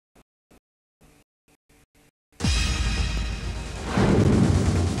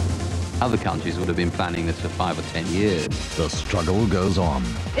Other countries would have been planning this for 5 or 10 years. The struggle goes on.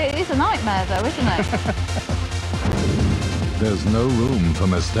 It is a nightmare though, isn't it? There's no room for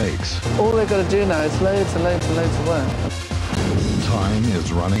mistakes. All they've got to do now is loads and loads and loads of work. Time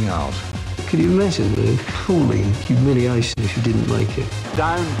is running out. Could you imagine the appalling humiliation if you didn't make it?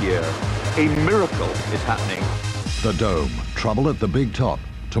 Down here, a miracle is happening. The Dome, Trouble at the Big Top,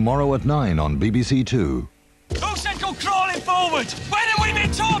 tomorrow at 9 on BBC Two. Who said go crawling forward? When have we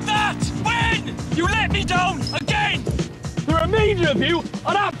been taught that? When? You let me down again! The remainder of you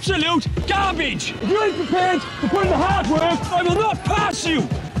are absolute garbage! If you ain't prepared to put in the hard work, I will not pass you!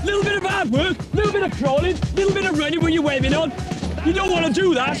 Little bit of hard work, little bit of crawling, little bit of running when you're waving on. You don't want to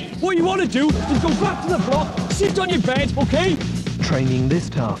do that. What you want to do is go back to the block, sit on your bed, okay? Training this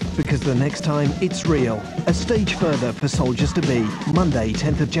tough because the next time it's real. A stage further for soldiers to be. Monday,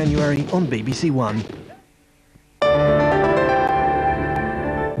 10th of January on BBC One.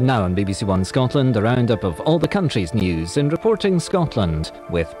 Now on BBC One Scotland, a roundup of all the country's news in Reporting Scotland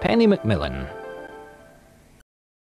with Penny McMillan.